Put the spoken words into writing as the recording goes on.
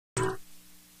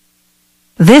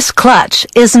This clutch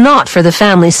is not for the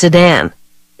family sedan.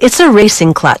 It's a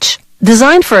racing clutch,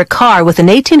 designed for a car with an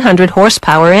 1800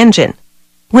 horsepower engine.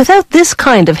 Without this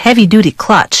kind of heavy-duty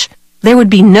clutch, there would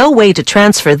be no way to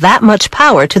transfer that much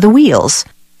power to the wheels,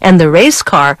 and the race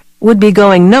car would be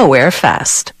going nowhere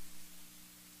fast.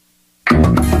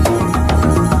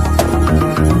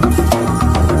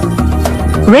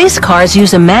 Race cars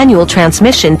use a manual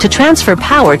transmission to transfer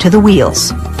power to the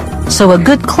wheels, so a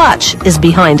good clutch is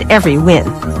behind every win.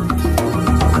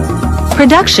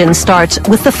 Production starts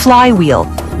with the flywheel,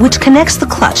 which connects the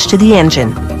clutch to the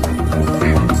engine.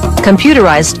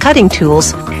 Computerized cutting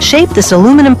tools shape this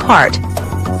aluminum part,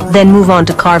 then move on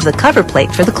to carve the cover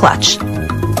plate for the clutch.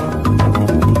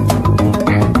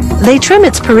 They trim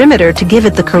its perimeter to give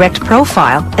it the correct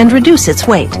profile and reduce its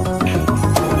weight.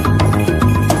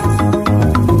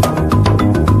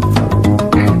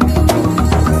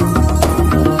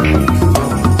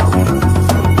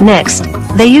 Next,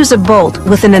 they use a bolt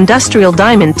with an industrial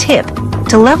diamond tip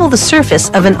to level the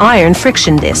surface of an iron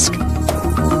friction disc.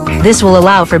 This will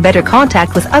allow for better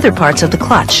contact with other parts of the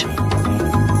clutch.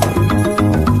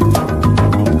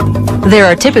 There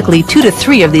are typically 2 to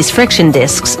 3 of these friction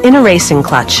discs in a racing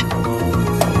clutch.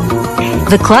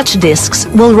 The clutch discs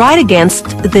will ride against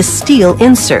this steel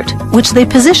insert, which they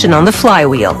position on the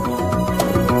flywheel.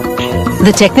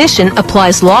 The technician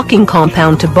applies locking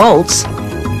compound to bolts,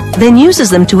 then uses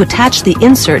them to attach the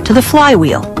insert to the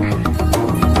flywheel.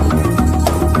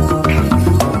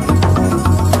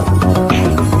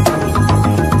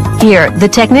 Here, the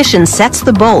technician sets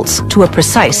the bolts to a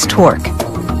precise torque.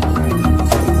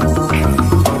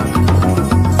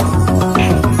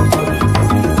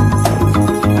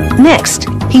 Next,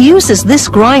 he uses this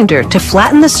grinder to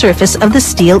flatten the surface of the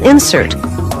steel insert,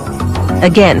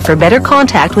 again for better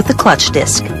contact with the clutch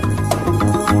disc.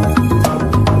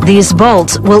 These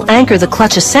bolts will anchor the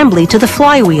clutch assembly to the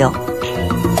flywheel.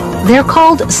 They're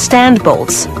called stand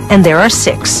bolts, and there are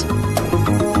 6.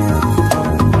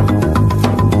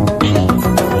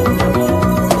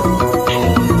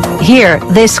 Here,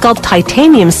 they sculpt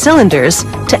titanium cylinders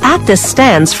to act as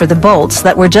stands for the bolts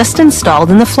that were just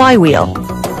installed in the flywheel.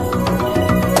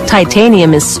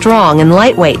 Titanium is strong and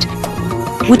lightweight,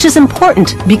 which is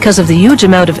important because of the huge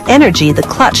amount of energy the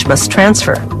clutch must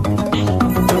transfer.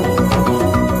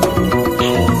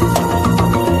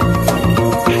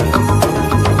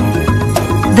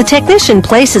 The technician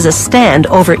places a stand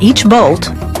over each bolt,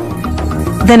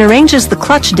 then arranges the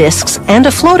clutch discs and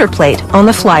a floater plate on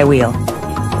the flywheel.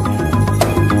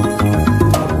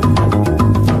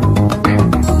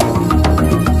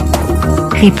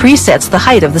 He presets the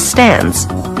height of the stands.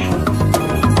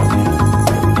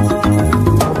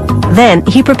 Then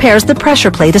he prepares the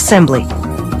pressure plate assembly.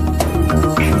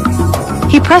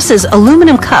 He presses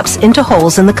aluminum cups into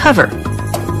holes in the cover.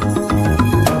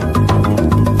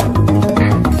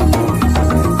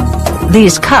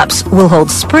 These cups will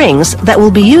hold springs that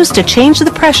will be used to change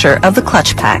the pressure of the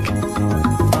clutch pack.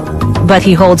 But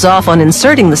he holds off on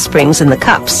inserting the springs in the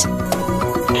cups.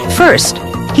 First,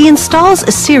 he installs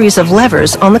a series of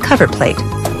levers on the cover plate.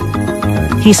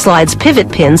 He slides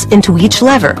pivot pins into each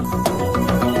lever.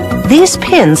 These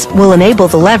pins will enable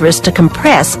the levers to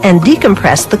compress and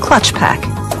decompress the clutch pack.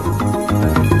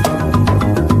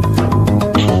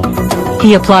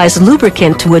 He applies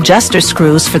lubricant to adjuster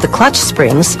screws for the clutch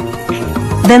springs,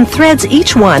 then threads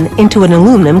each one into an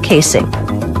aluminum casing.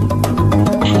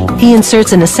 He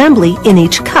inserts an assembly in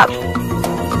each cup,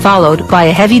 followed by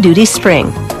a heavy-duty spring.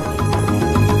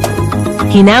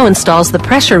 He now installs the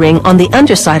pressure ring on the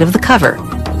underside of the cover.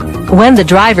 When the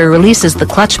driver releases the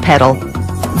clutch pedal,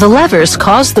 the levers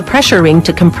cause the pressure ring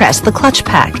to compress the clutch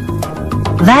pack.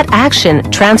 That action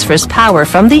transfers power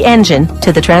from the engine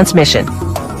to the transmission.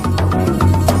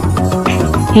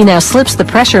 He now slips the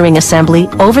pressure ring assembly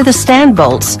over the stand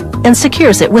bolts and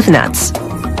secures it with nuts.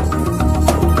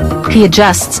 He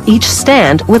adjusts each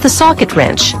stand with a socket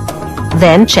wrench,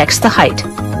 then checks the height.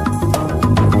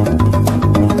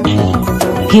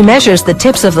 He measures the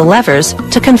tips of the levers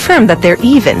to confirm that they're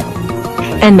even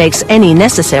and makes any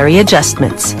necessary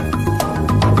adjustments.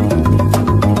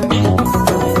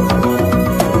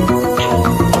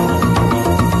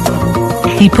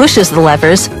 He pushes the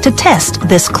levers to test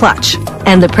this clutch,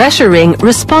 and the pressure ring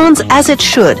responds as it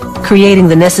should, creating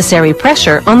the necessary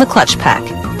pressure on the clutch pack.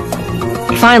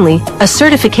 Finally, a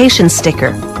certification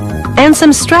sticker and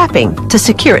some strapping to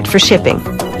secure it for shipping.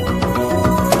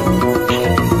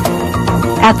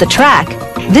 At the track,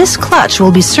 this clutch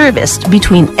will be serviced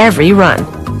between every run.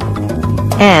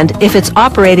 And if it's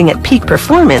operating at peak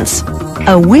performance,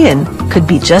 a win could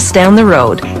be just down the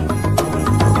road.